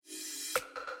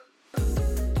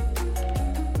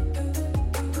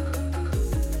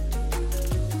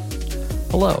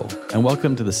Hello, and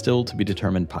welcome to the Still to be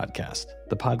Determined podcast,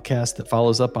 the podcast that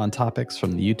follows up on topics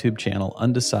from the YouTube channel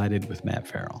Undecided with Matt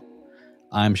Farrell.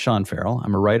 I'm Sean Farrell.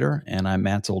 I'm a writer, and I'm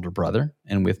Matt's older brother.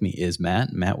 And with me is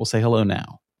Matt. Matt will say hello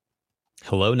now.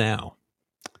 Hello now.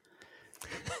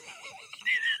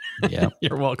 Yeah.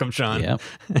 You're welcome, Sean. Yeah.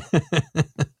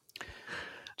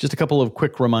 Just a couple of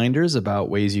quick reminders about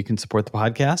ways you can support the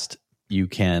podcast. You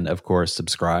can, of course,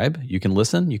 subscribe. You can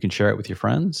listen. You can share it with your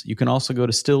friends. You can also go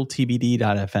to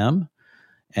stilltbd.fm,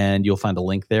 and you'll find a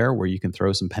link there where you can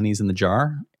throw some pennies in the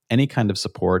jar. Any kind of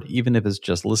support, even if it's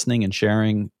just listening and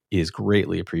sharing, is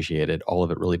greatly appreciated. All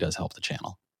of it really does help the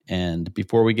channel. And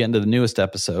before we get into the newest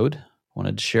episode, I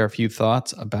wanted to share a few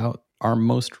thoughts about our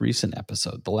most recent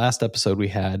episode. The last episode we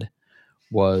had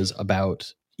was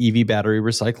about EV battery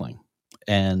recycling.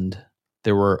 And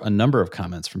there were a number of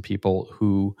comments from people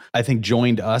who I think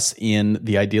joined us in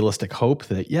the idealistic hope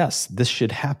that, yes, this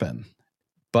should happen.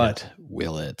 But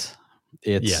will it?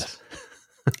 Yes.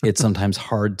 It's sometimes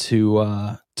hard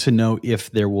to know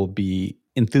if there will be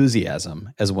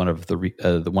enthusiasm, as one of the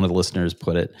listeners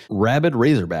put it. Rabid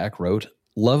Razorback wrote,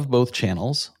 "Love both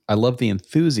channels. I love the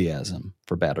enthusiasm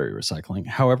for battery recycling.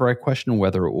 However, I question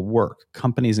whether it will work.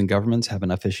 Companies and governments have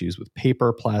enough issues with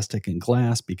paper, plastic, and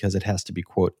glass because it has to be,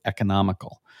 quote,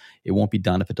 economical. It won't be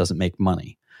done if it doesn't make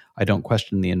money. I don't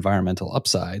question the environmental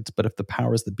upsides, but if the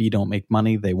powers that be don't make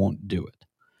money, they won't do it."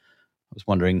 I was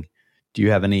wondering, do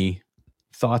you have any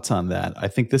thoughts on that? I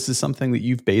think this is something that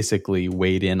you've basically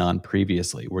weighed in on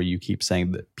previously, where you keep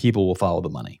saying that people will follow the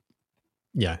money.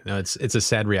 Yeah, no, it's a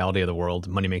sad reality of the world.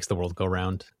 Money makes the world go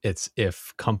round. It's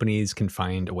if companies can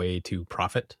find a way to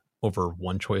profit over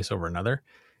one choice over another,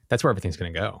 that's where everything's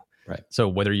going to go. Right. So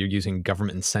whether you're using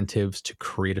government incentives to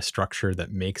create a structure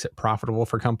that makes it profitable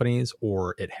for companies,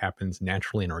 or it happens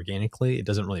naturally and organically, it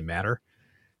doesn't really matter.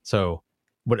 So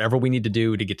whatever we need to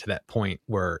do to get to that point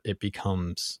where it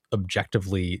becomes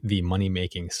objectively the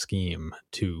money-making scheme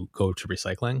to go to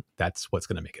recycling, that's what's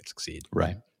going to make it succeed.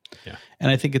 Right. Yeah. And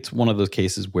I think it's one of those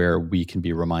cases where we can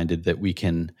be reminded that we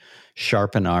can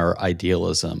sharpen our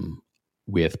idealism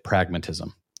with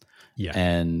pragmatism. Yeah.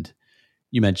 And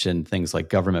you mentioned things like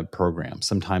government programs.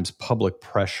 Sometimes public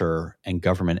pressure and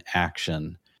government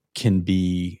action can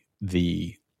be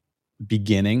the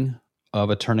beginning of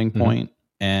a turning point. Mm-hmm.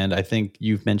 And I think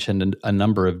you've mentioned a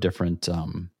number of different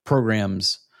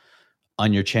programs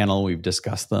on your channel. We've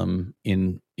discussed them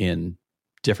in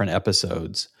different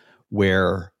episodes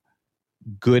where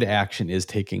good action is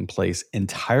taking place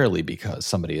entirely because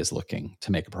somebody is looking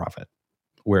to make a profit,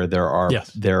 where there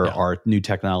are new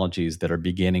technologies that are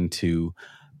beginning to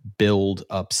build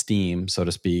up steam, so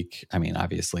to speak. I mean,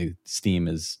 obviously, steam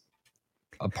is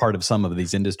a part of some of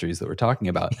these industries that we're talking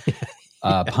about. Yes.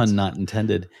 Pun not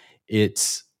intended.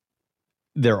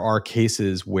 There are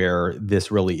cases where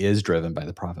this really is driven by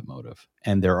the profit motive.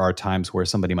 And there are times where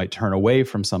somebody might turn away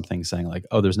from something saying like,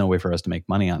 oh, there's no way for us to make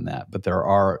money on that. But there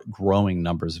are growing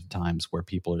numbers of times where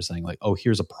people are saying like, oh,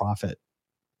 here's a profit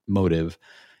motive.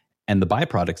 And the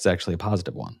byproduct is actually a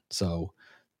positive one. So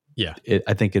yeah,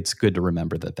 I think it's good to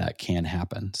remember that can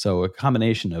happen. So a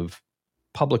combination of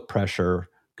public pressure,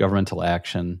 governmental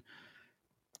action,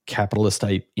 capitalist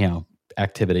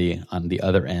activity on the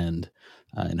other end,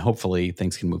 and hopefully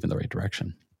things can move in the right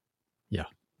direction. Yeah.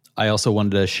 I also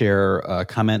wanted to share a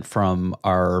comment from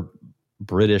our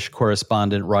British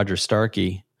correspondent, Roger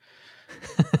Starkey.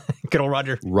 Good old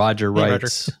Roger. Roger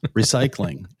writes,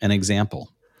 recycling, an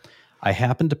example. I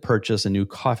happened to purchase a new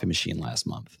coffee machine last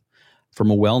month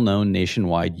from a well-known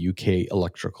nationwide UK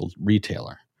electrical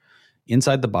retailer.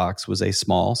 Inside the box was a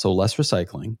small, so less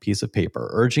recycling, piece of paper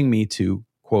urging me to,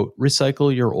 quote,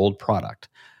 recycle your old product,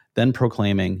 then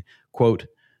proclaiming, quote,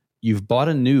 you've bought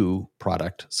a new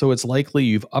product, so it's likely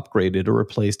you've upgraded or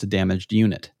replaced a damaged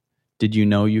unit. Did you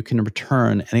know you can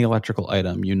return any electrical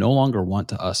item you no longer want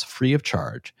to us free of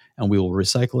charge, and we will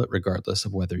recycle it regardless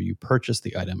of whether you purchase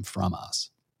the item from us?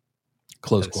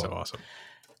 Close quote. So awesome.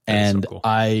 And so cool.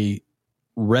 I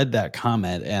read that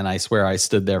comment, and I swear I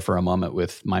stood there for a moment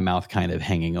with my mouth kind of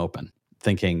hanging open,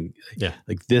 thinking,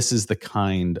 like, this is the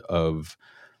kind of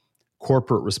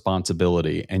corporate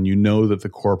responsibility, and you know that the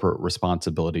corporate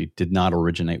responsibility did not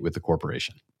originate with the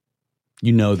corporation.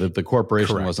 You know that the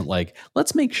corporation Correct. Wasn't like,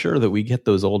 let's make sure that we get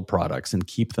those old products and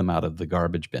keep them out of the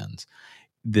garbage bins.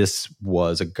 This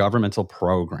was a governmental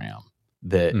program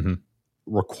that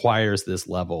requires this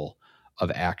level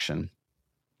of action.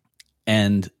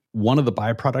 And one of the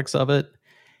byproducts of it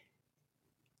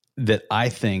that I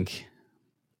think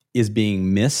is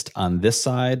being missed on this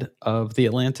side of the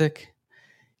Atlantic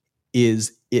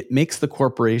is it makes the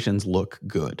corporations look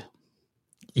good.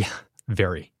 Yeah,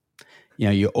 very.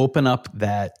 You open up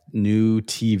that new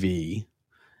TV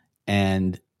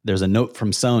and there's a note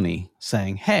from Sony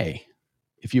saying, hey,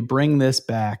 if you bring this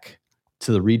back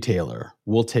to the retailer,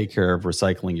 we'll take care of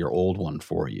recycling your old one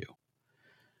for you.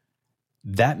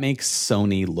 That makes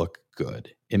Sony look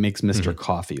good. It makes Mr.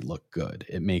 Coffee look good.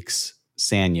 It makes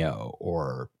Sanyo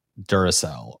or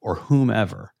Duracell or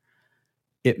whomever.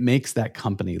 It makes that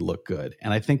company look good.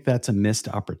 And I think that's a missed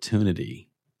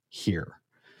opportunity here.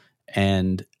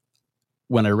 And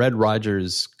when I read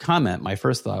Roger's comment, my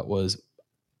first thought was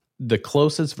the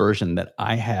closest version that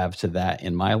I have to that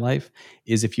in my life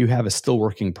is if you have a still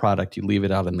working product, you leave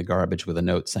it out in the garbage with a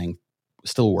note saying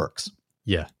still works.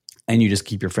 Yeah. And you just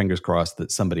keep your fingers crossed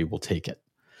that somebody will take it.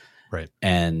 Right.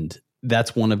 And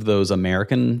that's one of those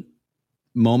American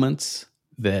moments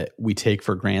that we take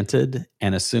for granted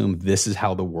and assume this is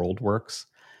how the world works.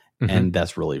 And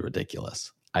that's really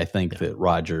ridiculous. I think that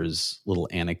Roger's little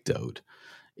anecdote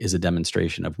is a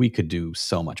demonstration of we could do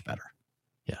so much better.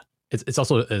 Yeah. It's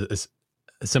also a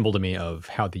symbol to me of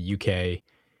how the UK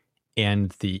and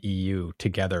the EU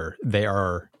together, they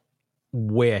are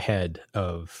way ahead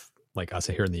of like us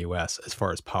here in the US as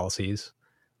far as policies,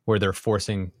 where they're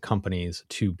forcing companies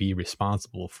to be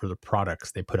responsible for the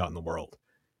products they put out in the world,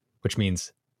 which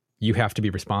means you have to be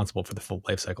responsible for the full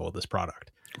life cycle of this product.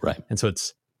 Right. And so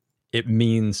it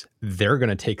means they're going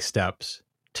to take steps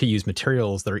to use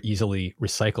materials that are easily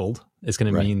recycled. It's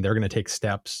going to mean they're going to take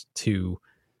steps to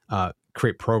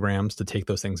create programs to take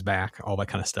those things back, all that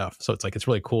kind of stuff. So it's like, it's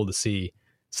really cool to see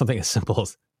something as simple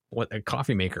as what a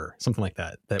coffee maker, something like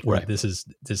that, where this is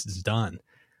done,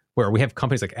 where we have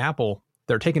companies like Apple,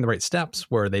 they're taking the right steps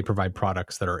where they provide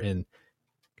products that are in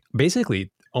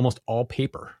basically almost all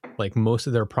paper. Like most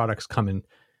of their products come in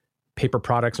paper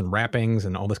products and wrappings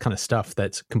and all this kind of stuff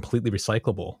that's completely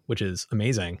recyclable, which is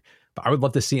amazing. But I would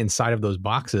love to see inside of those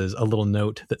boxes a little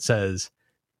note that says,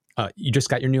 you just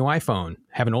got your new iPhone.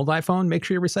 Have an old iPhone? Make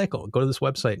sure you recycle. Go to this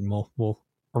website and we'll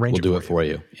arrange it. We'll do it for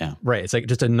you. Yeah. Right. It's like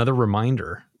just another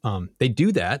reminder. They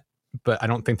do that, but I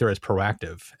don't think they're as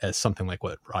proactive as something like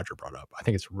what Roger brought up. I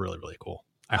think it's really, really cool.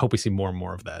 I hope we see more and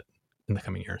more of that in the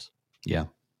coming years. Yeah.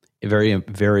 Very,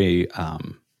 very,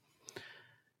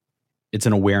 it's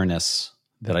an awareness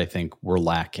that I think we're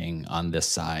lacking on this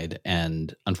side.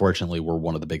 And unfortunately, we're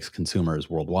one of the biggest consumers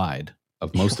worldwide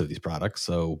of most of these products.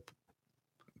 So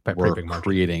we're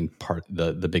creating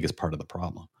the biggest part of the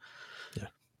problem. Yeah.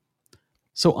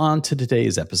 So on to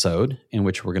today's episode, in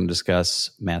which we're going to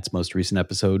discuss Matt's most recent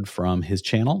episode from his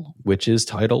channel, which is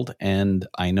titled, and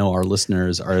I know our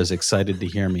listeners are as excited to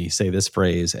hear me say this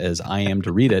phrase as I am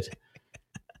to read it,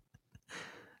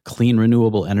 Clean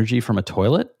Renewable Energy from a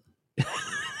Toilet?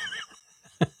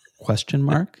 Question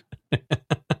mark.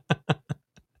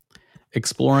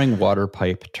 Exploring water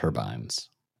pipe turbines.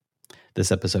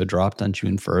 This episode dropped on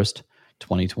June 1st,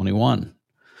 2021.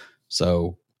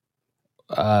 So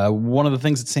one of the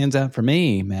things that stands out for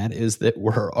me, Matt, is that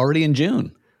we're already in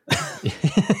June.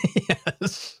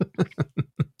 Yes.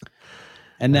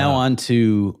 And now on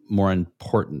to more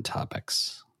important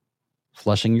topics.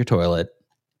 Flushing your toilet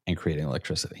and creating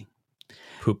electricity.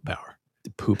 Poop power.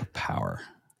 Poop power.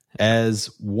 As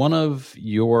one of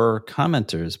your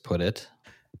commenters put it,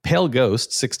 Pale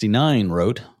Ghost 69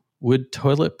 wrote, would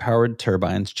toilet-powered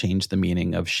turbines change the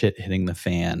meaning of shit hitting the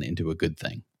fan into a good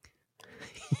thing?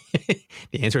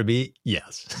 The answer would be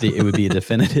yes. It would be a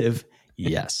definitive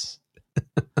yes.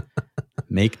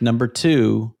 Make number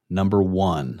 2 number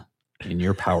 1 in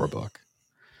your power book.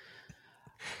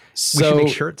 So, we should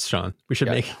make shirts, Sean. We should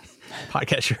make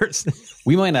podcast shirts.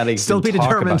 We might not even still be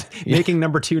determined making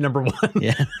number 2 number 1.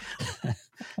 Yeah.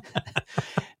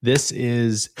 This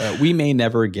is, we may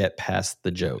never get past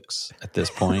the jokes at this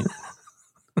point.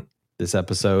 This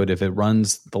episode, if it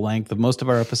runs the length of most of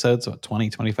our episodes, so 20,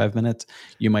 25 minutes,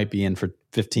 you might be in for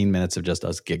 15 minutes of just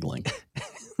us giggling.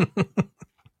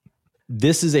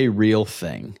 This is a real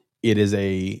thing. It is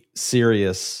a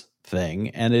serious thing.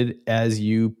 And it, as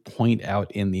you point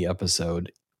out in the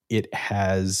episode, it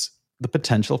has the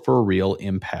potential for a real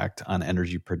impact on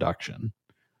energy production.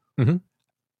 Mm-hmm.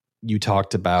 You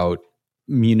talked about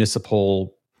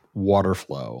municipal water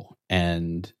flow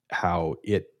and how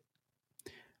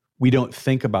we don't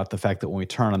think about the fact that when we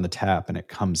turn on the tap and it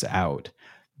comes out,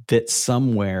 that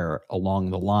somewhere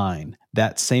along the line,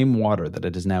 that same water that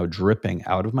it is now dripping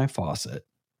out of my faucet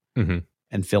and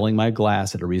filling my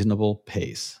glass at a reasonable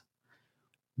pace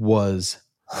was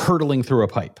hurtling through a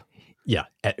pipe. Yeah,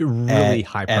 at really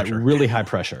high pressure. At really high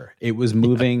pressure. It was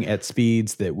moving at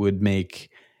speeds that would make,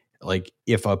 like,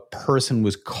 if a person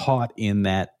was caught in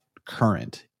that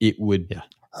current, it would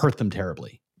hurt them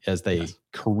terribly. as they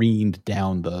careened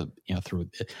down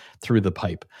through the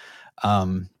pipe.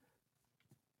 And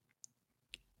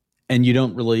you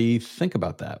don't really think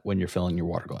about that when you're filling your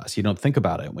water glass. You don't think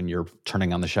about it when you're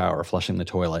turning on the shower, flushing the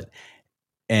toilet.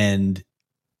 And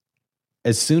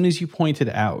as soon as you point it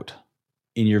out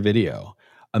in your video,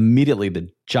 immediately the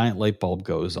giant light bulb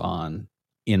goes on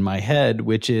in my head,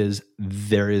 which is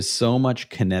there is so much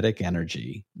kinetic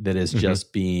energy that is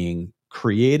just being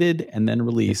created and then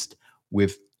released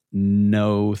with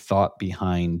no thought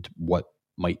behind what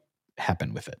might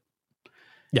happen with it.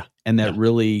 Yeah. And that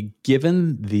really,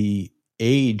 given the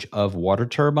age of water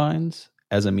turbines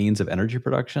as a means of energy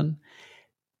production,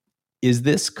 is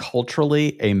this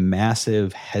culturally a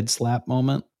massive head slap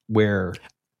moment where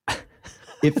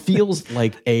it feels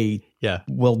like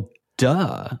well,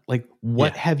 duh. Like,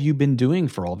 what have you been doing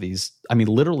for all these,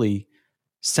 literally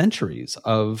centuries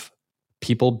of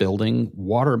people building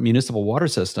municipal water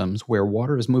systems where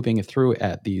water is moving through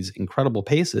at these incredible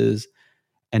paces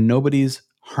and nobody's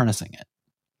harnessing it.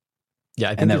 Yeah. I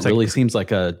think and that really seems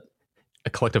like a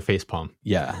collective facepalm.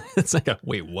 Yeah. It's like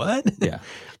wait, what? Yeah.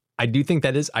 I do think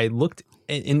that is, I looked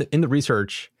in the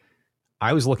research,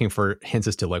 I was looking for hints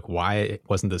as to like why it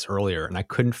wasn't this earlier, and I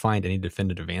couldn't find any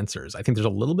definitive answers. I think there's a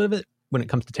little bit of it when it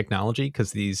comes to technology,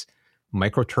 because these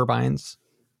micro turbines,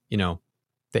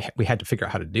 we had to figure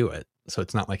out how to do it. So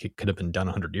it's not like it could have been done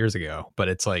 100 years ago, but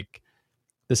it's like,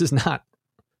 this is not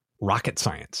rocket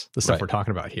science, the stuff we're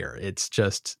talking about here. It's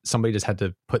just somebody just had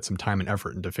to put some time and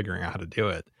effort into figuring out how to do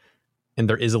it. And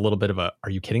there is a little bit of are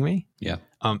you kidding me? Yeah.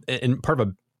 And part of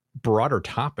a broader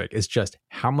topic is just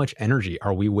how much energy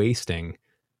are we wasting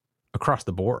across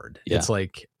the board? Yeah. It's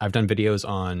like I've done videos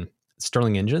on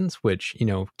Stirling engines, which,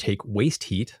 take waste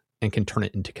heat and can turn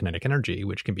it into kinetic energy,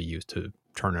 which can be used to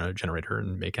turn a generator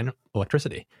and make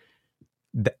electricity.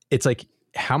 It's like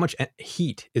how much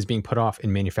heat is being put off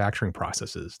in manufacturing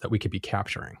processes that we could be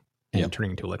capturing and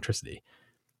turning into electricity.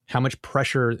 How much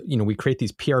pressure, we create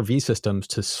these PRV systems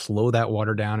to slow that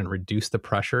water down and reduce the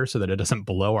pressure so that it doesn't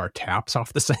blow our taps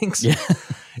off the sinks. Yeah.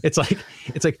 It's like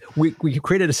we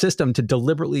created a system to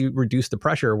deliberately reduce the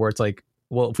pressure, where it's like,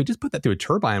 well, if we just put that through a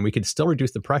turbine, we could still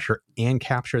reduce the pressure and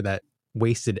capture that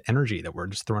wasted energy that we're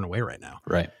just throwing away right now.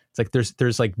 Right. It's like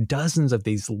there's like dozens of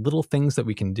these little things that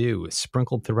we can do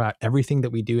sprinkled throughout everything that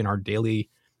we do in our daily,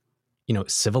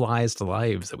 civilized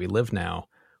lives that we live now,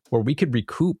 where we could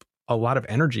recoup a lot of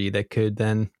energy that could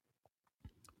then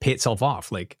pay itself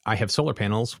off. Like, I have solar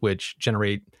panels, which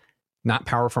generate not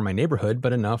power for my neighborhood,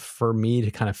 but enough for me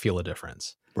to kind of feel a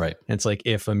difference. Right. And it's like,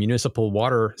 if a municipal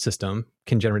water system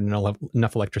can generate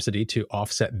enough electricity to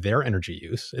offset their energy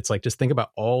use, it's like, just think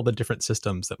about all the different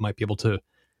systems that might be able to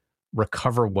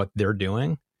recover what they're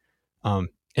doing.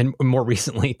 And more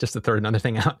recently, just to throw another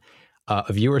thing out,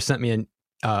 a viewer sent me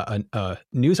a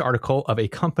news article of a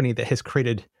company that has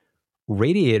created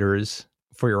radiators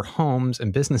for your homes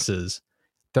and businesses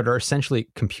that are essentially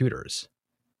computers.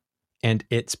 And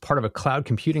it's part of a cloud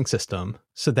computing system,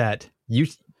 so that you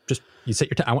set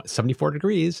your time. I want 74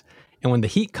 degrees. And when the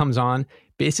heat comes on,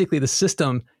 basically the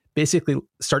system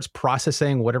starts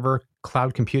processing whatever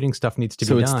cloud computing stuff needs to be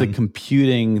done. So it's the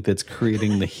computing that's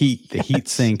creating the heat. The heat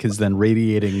sink is then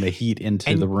radiating the heat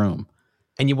into the room.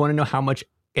 And you want to know how much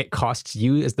it costs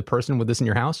you as the person with this in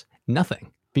your house?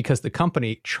 Nothing. Because the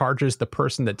company charges the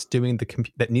person that's doing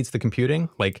that needs the computing.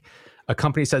 Like, a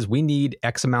company says, we need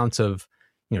X amounts of,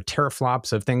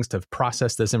 teraflops of things to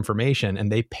process this information, and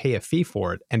they pay a fee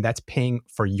for it, and that's paying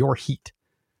for your heat.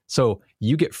 So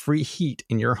you get free heat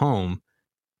in your home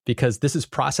because this is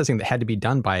processing that had to be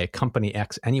done by a company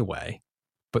X anyway,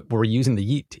 but we're using the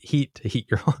heat to heat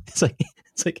your home. It's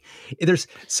like there's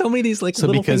so many of these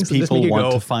little because things. People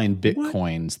want to find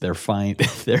bitcoins,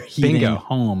 they're heating bingo.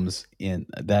 Homes in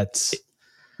that's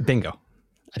bingo.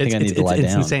 I think I need to lie down.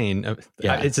 It's insane.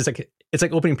 Yeah. It's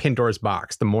like opening Pandora's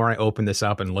box. The more I open this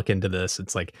up and look into this,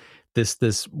 it's like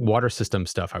this water system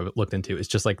stuff I looked into is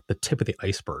just like the tip of the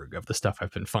iceberg of the stuff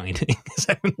I've been finding as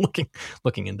I've been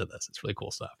looking into this. It's really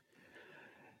cool stuff.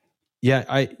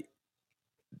 Yeah,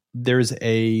 there's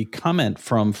a comment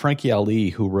from Frankie Ali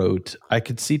who wrote, I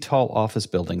could see tall office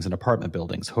buildings and apartment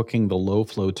buildings hooking the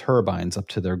low-flow turbines up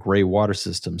to their gray water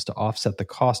systems to offset the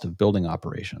cost of building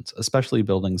operations, especially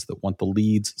buildings that want the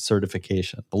LEED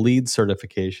certification. The LEED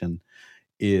certification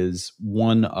is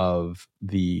one of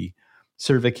the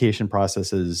certification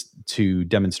processes to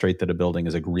demonstrate that a building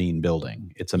is a green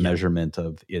building. It's a measurement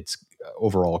of its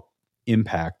overall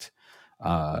impact,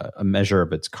 a measure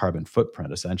of its carbon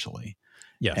footprint, essentially.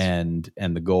 Yes. And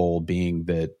the goal being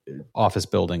that office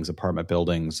buildings, apartment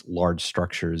buildings, large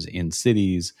structures in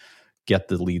cities get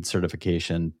the LEED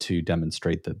certification to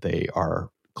demonstrate that they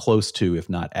are close to, if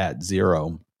not at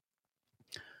zero.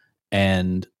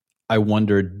 And I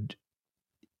wondered,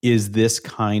 is there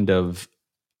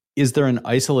an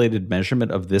isolated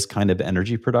measurement of this kind of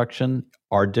energy production?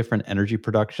 Are different energy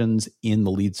productions in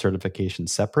the LEED certification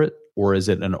separate, or is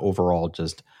it an overall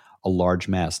just a large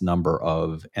mass number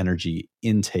of energy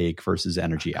intake versus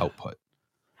energy output?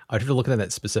 I'd have to look at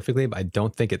that specifically, but I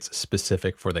don't think it's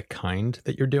specific for the kind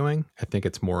that you're doing. I think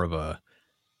it's more of a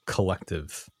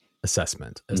collective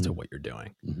assessment as to what you're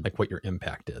doing, like what your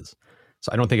impact is.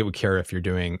 So I don't think it would care if you're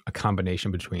doing a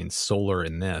combination between solar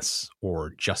and this,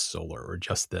 or just solar, or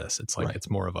just this. It's like, it's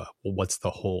more of a, well, what's the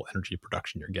whole energy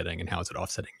production you're getting and how is it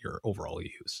offsetting your overall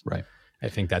use? Right. I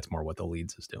think that's more what the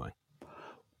LEEDs is doing.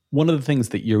 One of the things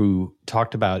that you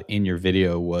talked about in your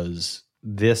video was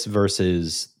this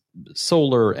versus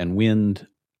solar and wind.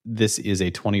 This is a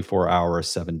 24-hour,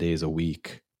 7 days a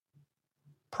week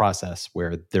process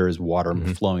where there is water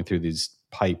flowing through these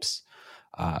pipes.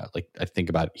 Like I think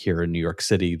about here in New York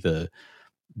City,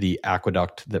 the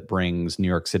aqueduct that brings New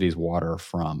York City's water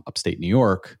from upstate New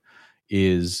York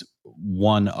is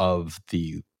one of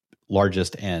the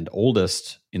largest and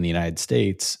oldest in the United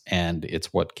States, and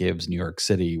it's what gives New York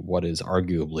City what is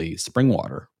arguably spring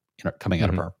water coming out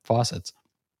of our faucets.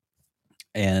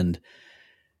 And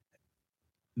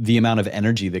the amount of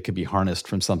energy that could be harnessed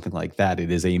from something like that,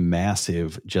 it is a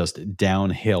massive, just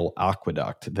downhill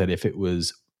aqueduct that if it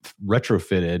was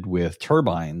retrofitted with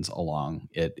turbines along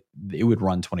it, it would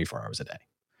run 24 hours a day.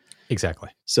 Exactly.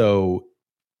 So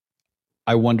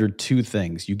I wondered two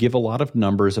things. You give a lot of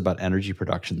numbers about energy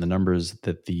production, the numbers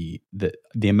that the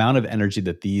amount of energy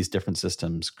that these different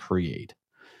systems create.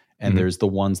 And there's the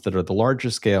ones that are the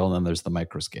larger scale, and then there's the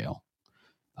micro scale.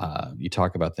 You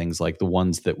talk about things like the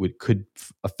ones that could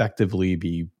effectively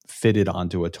be fitted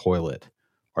onto a toilet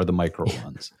are the micro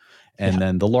ones. And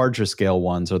then the larger scale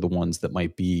ones are the ones that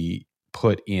might be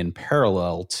put in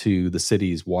parallel to the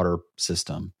city's water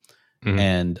system.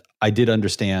 And I did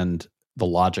understand the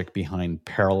logic behind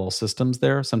parallel systems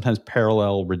there. Sometimes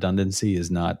parallel redundancy is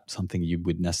not something you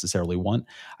would necessarily want.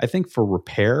 I think for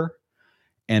repair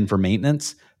and for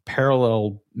maintenance,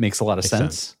 parallel makes a lot of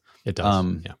sense. It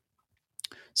does.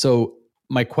 So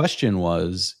my question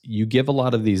was, you give a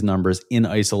lot of these numbers in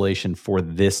isolation for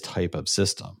this type of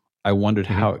system. I wondered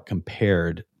how it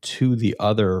compared to the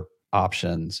other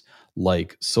options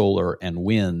like solar and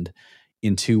wind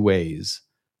in two ways.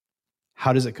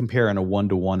 How does it compare in a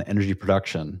one-to-one energy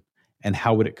production? And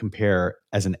how would it compare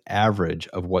as an average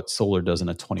of what solar does in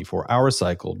a 24-hour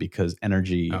cycle? Because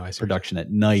energy production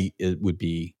at night, it would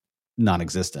be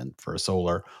non-existent for a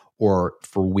solar, or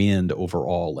for wind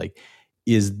overall. Like,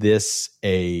 is this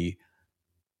a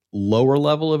lower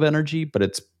level of energy, but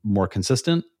it's more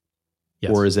consistent?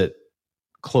 Yes. Or is it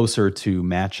closer to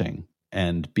matching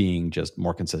and being just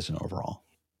more consistent overall?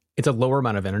 It's a lower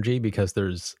amount of energy because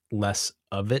there's less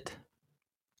of it.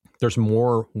 There's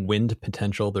more wind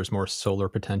potential. There's more solar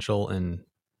potential in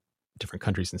different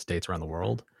countries and states around the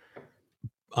world.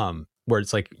 Where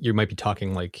it's like, you might be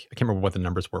talking like, I can't remember what the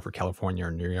numbers were for California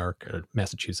or New York or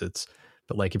Massachusetts,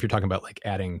 but like if you're talking about like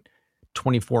adding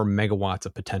 24 megawatts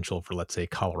of potential for, let's say,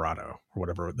 Colorado or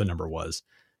whatever the number was,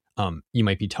 you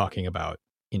might be talking about,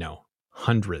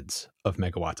 hundreds of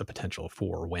megawatts of potential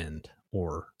for wind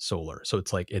or solar. So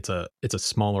it's like, it's a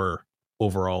smaller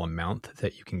overall amount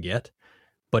that you can get,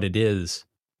 but it is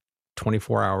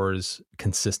 24 hours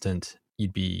consistent.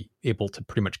 You'd be able to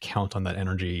pretty much count on that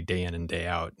energy day in and day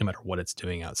out, no matter what it's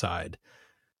doing outside.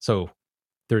 So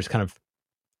there's kind of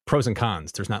pros and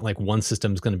cons. There's not like one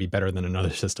system is going to be better than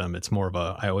another system. It's more of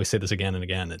a, I always say this again and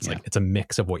again, it's like, it's a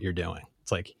mix of what you're doing.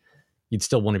 It's like, you'd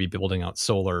still want to be building out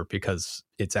solar because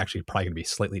it's actually probably going to be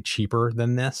slightly cheaper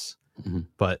than this.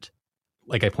 But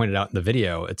like I pointed out in the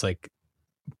video, it's like,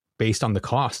 based on the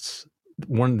costs,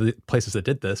 one of the places that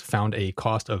did this found a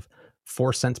cost of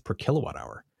 4 cents per kilowatt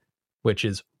hour, which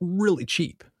is really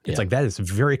cheap. It's like, that is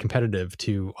very competitive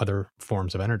to other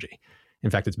forms of energy. In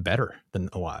fact, it's better than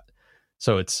a lot.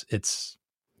 So it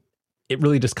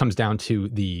really just comes down to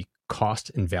the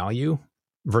cost and value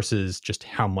versus just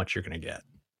how much you're going to get,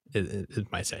 is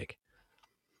my take.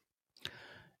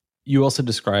 You also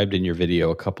described in your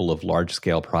video a couple of large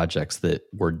scale projects that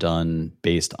were done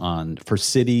based on, for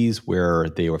cities where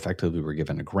they effectively were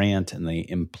given a grant and they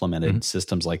implemented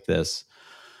systems like this.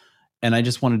 And I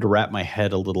just wanted to wrap my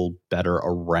head a little better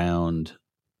around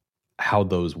how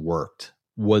those worked.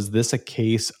 Was this a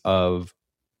case of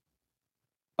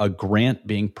a grant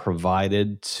being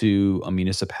provided to a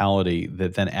municipality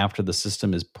that then, after the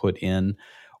system is put in,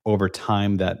 over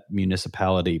time that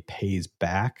municipality pays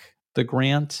back the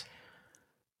grant?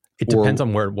 It depends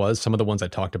on where it was. Some of the ones I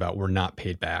talked about were not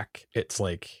paid back. It's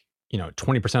like,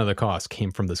 20% of the cost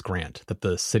came from this grant that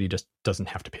the city just doesn't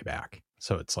have to pay back.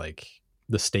 So it's like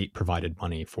the state provided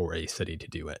money for a city to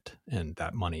do it. And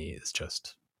that money is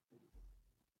just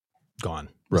gone,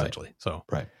 essentially. Right. So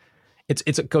right.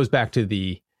 It goes back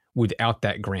to without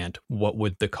that grant, what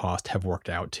would the cost have worked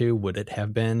out to? Would it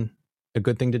have been a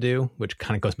good thing to do? Which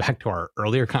kind of goes back to our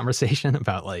earlier conversation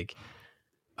about like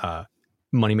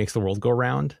money makes the world go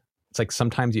round. It's like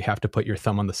sometimes you have to put your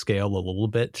thumb on the scale a little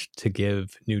bit to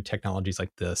give new technologies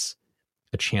like this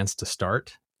a chance to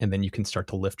start. And then you can start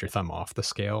to lift your thumb off the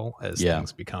scale as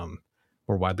things become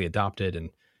more widely adopted and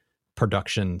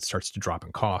production starts to drop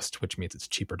in cost, which means it's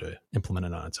cheaper to implement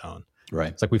it on its own.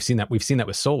 Right. It's like we've seen that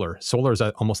with solar. Solar is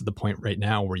almost at the point right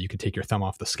now where you could take your thumb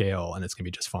off the scale and it's going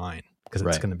to be just fine because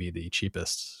it's going to be the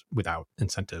cheapest without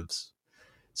incentives.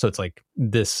 So it's like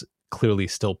this clearly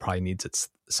still probably needs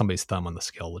somebody's thumb on the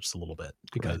scale just a little bit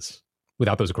because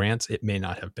without those grants, it may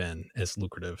not have been as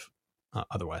lucrative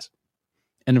otherwise.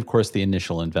 And of course, the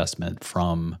initial investment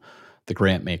from the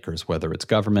grant makers, whether it's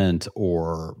government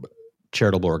or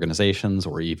charitable organizations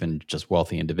or even just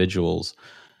wealthy individuals,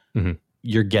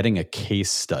 you're getting a case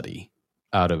study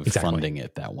out of funding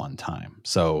it that one time.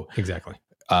 So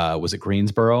was it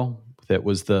Greensboro that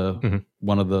was the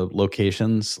one of the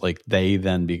locations? Like they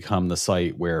then become the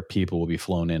site where people will be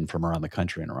flown in from around the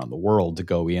country and around the world to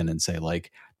go in and say,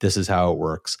 like, this is how it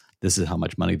works. This is how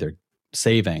much money they're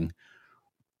saving.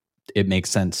 It makes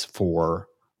sense for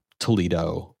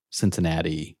Toledo,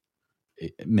 Cincinnati,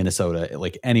 Minnesota,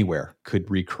 like anywhere could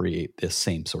recreate this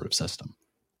same sort of system.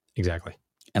 Exactly.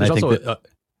 And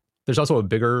there's also a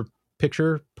bigger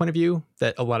picture point of view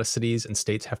that a lot of cities and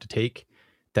states have to take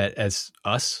that as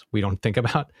we don't think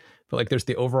about, but like there's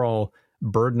the overall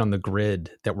burden on the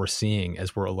grid that we're seeing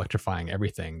as we're electrifying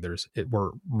everything.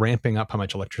 We're ramping up how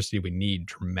much electricity we need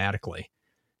dramatically.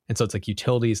 And so it's like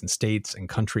utilities and states and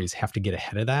countries have to get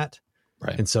ahead of that.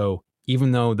 Right. And so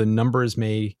even though the numbers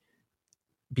may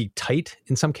be tight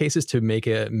in some cases to make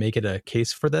it a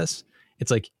case for this, it's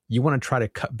like you want to try to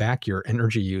cut back your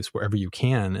energy use wherever you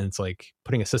can. And it's like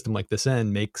putting a system like this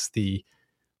in makes the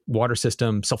water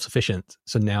system self-sufficient.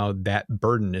 So now that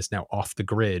burden is now off the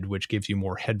grid, which gives you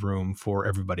more headroom for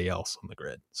everybody else on the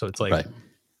grid. So it's like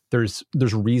there's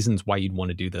reasons why you'd want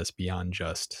to do this beyond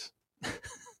just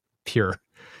pure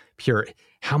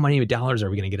how many dollars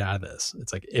are we going to get out of this?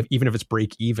 It's like even if it's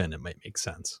break even, it might make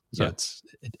sense. So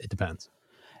it depends.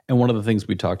 And one of the things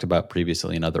we talked about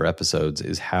previously in other episodes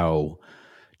is how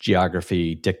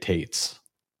geography dictates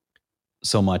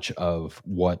so much of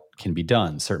what can be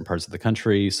done. Certain parts of the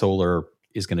country, solar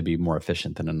is going to be more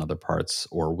efficient than in other parts,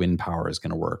 or wind power is going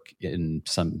to work in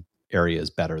some areas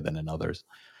better than in others.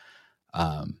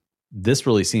 This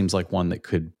really seems like one that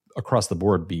could, across the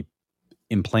board, be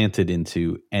implanted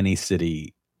into any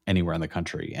city, anywhere in the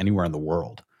country, anywhere in the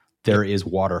world. There is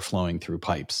water flowing through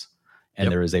pipes. And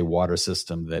there is a water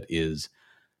system that is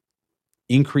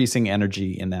increasing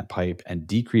energy in that pipe and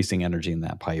decreasing energy in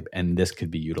that pipe. And this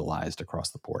could be utilized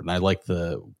across the board. And I like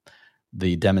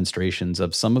the demonstrations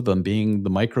of some of them being the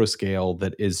micro scale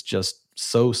that is just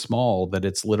so small that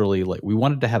it's literally like we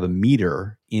wanted to have a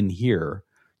meter in here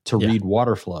to read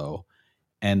water flow.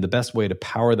 And the best way to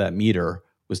power that meter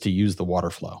was to use the water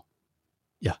flow.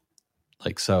 Yeah.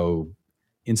 Like, so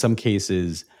in some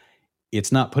cases,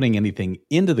 it's not putting anything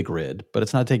into the grid, but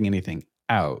it's not taking anything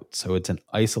out. So it's an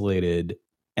isolated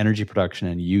energy production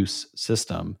and use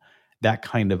system. That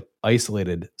kind of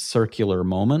isolated circular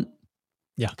moment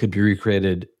could be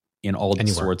recreated in all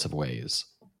sorts of ways.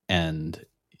 And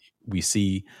we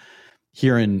see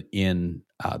here in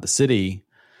the city,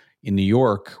 in New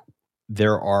York,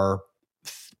 there are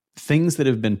things that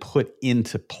have been put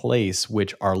into place,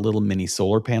 which are little mini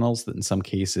solar panels that in some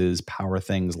cases power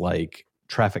things like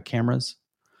traffic cameras.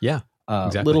 Yeah,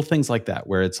 exactly. Little things like that,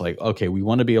 where it's like, okay, we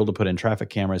want to be able to put in traffic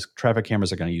cameras. Traffic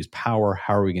cameras are going to use power.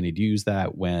 How are we going to use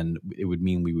that when it would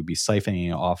mean we would be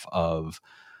siphoning off of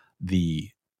the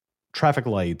traffic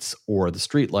lights or the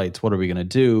street lights? What are we going to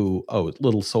do? Oh,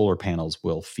 little solar panels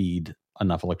will feed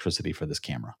enough electricity for this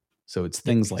camera. So it's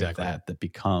things like that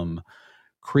become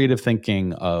creative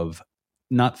thinking of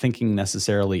not thinking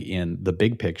necessarily in the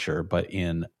big picture, but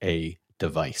in a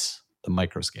device, the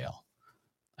micro scale.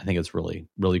 I think it's really,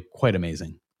 really quite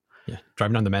amazing. Yeah.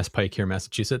 Driving down the Mass Pike here in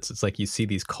Massachusetts, it's like you see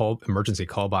these emergency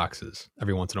call boxes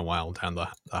every once in a while down the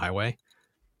highway,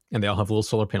 and they all have little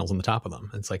solar panels on the top of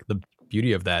them. It's like the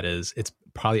beauty of that is it's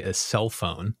probably a cell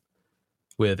phone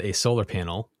with a solar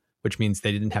panel, which means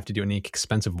they didn't have to do any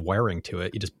expensive wiring to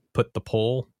it. You just put the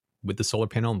pole with the solar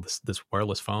panel and this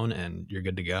wireless phone, and you're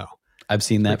good to go. I've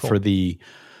seen that for the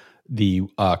the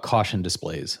caution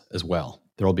displays as well.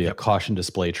 There will be a caution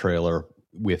display trailer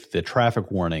with the traffic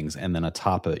warnings, and then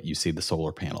atop it, you see the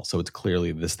solar panel. So it's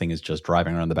clearly this thing is just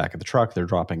driving around the back of the truck. They're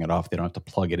dropping it off. They don't have to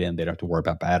plug it in. They don't have to worry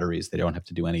about batteries. They don't have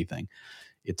to do anything.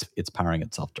 It's powering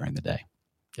itself during the day.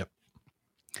 Yep.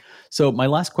 So my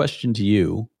last question to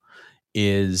you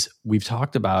is, we've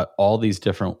talked about all these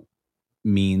different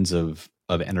means of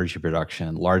energy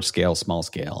production, large scale, small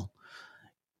scale.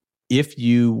 If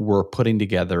you were putting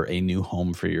together a new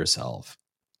home for yourself,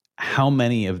 how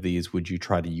many of these would you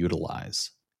try to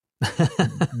utilize?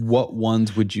 What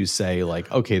ones would you say,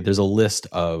 like, okay, there's a list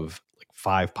of like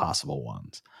 5 possible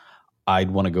ones.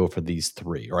 I'd want to go for these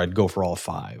 3, or I'd go for all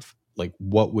 5. Like,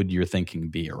 what would your thinking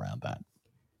be around that?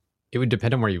 It would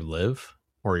depend on where you live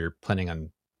or you're planning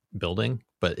on building.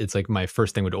 But it's like my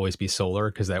first thing would always be solar,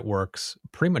 because that works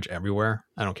pretty much everywhere.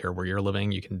 I don't care where you're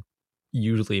living. You can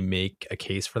usually make a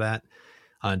case for that.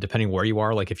 Depending where you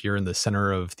are, like if you're in the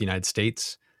center of the United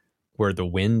States, where the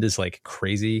wind is like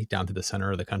crazy down to the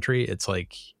center of the country, it's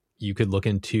like you could look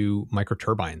into micro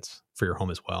turbines for your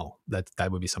home as well.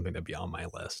 That would be something that'd be on my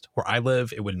list. Where I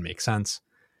live, it wouldn't make sense,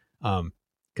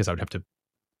 because I would have to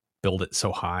build it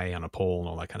so high on a pole and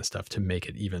all that kind of stuff to make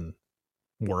it even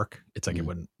work. It's like it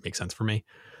wouldn't make sense for me.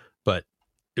 But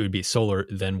it would be solar,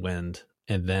 then wind,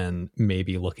 and then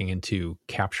maybe looking into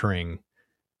capturing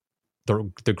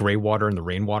the gray water and the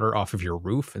rainwater off of your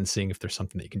roof and seeing if there's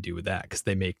something that you can do with that, because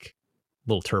they make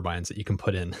little turbines that you can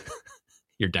put in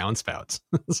your downspouts.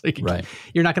 So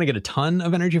you're not going to get a ton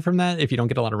of energy from that if you don't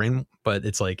get a lot of rain, but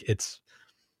it's like,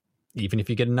 even if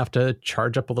you get enough to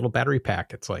charge up a little battery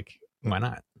pack, it's like, why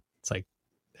not? It's like,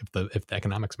 if the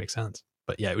economics make sense.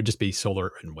 But yeah, it would just be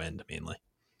solar and wind mainly.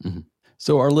 Mm-hmm.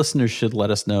 So our listeners should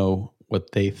let us know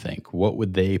what they think. What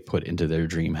would they put into their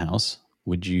dream house?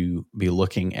 Would you be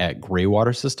looking at gray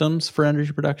water systems for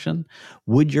energy production?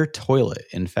 Would your toilet,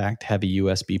 in fact, have a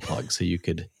USB plug so you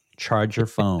could charge your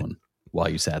phone while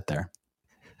you sat there?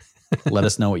 Let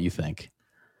us know what you think.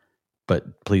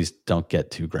 But please don't get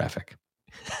too graphic.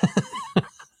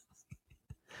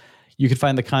 You can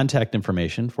find the contact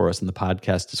information for us in the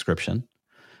podcast description.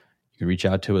 You can reach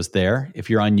out to us there. If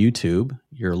you're on YouTube,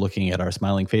 you're looking at our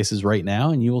smiling faces right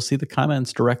now, and you will see the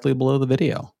comments directly below the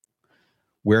video.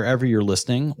 Wherever you're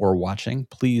listening or watching,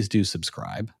 please do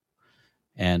subscribe.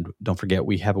 And don't forget,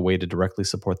 we have a way to directly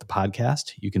support the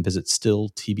podcast. You can visit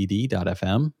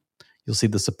stilltbd.fm. You'll see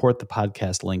the support the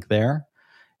podcast link there.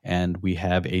 And we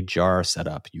have a jar set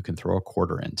up. You can throw a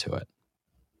quarter into it.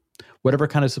 Whatever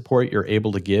kind of support you're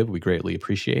able to give, we greatly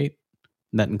appreciate.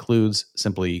 And that includes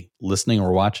simply listening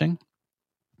or watching,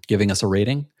 giving us a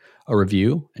rating, a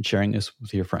review, and sharing this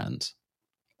with your friends.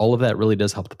 All of that really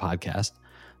does help the podcast.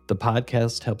 The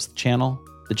podcast helps the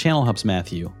channel helps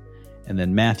Matthew, and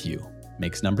then Matthew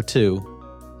makes number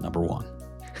 2, number 1.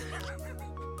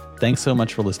 Thanks so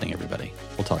much for listening, everybody.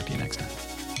 We'll talk to you.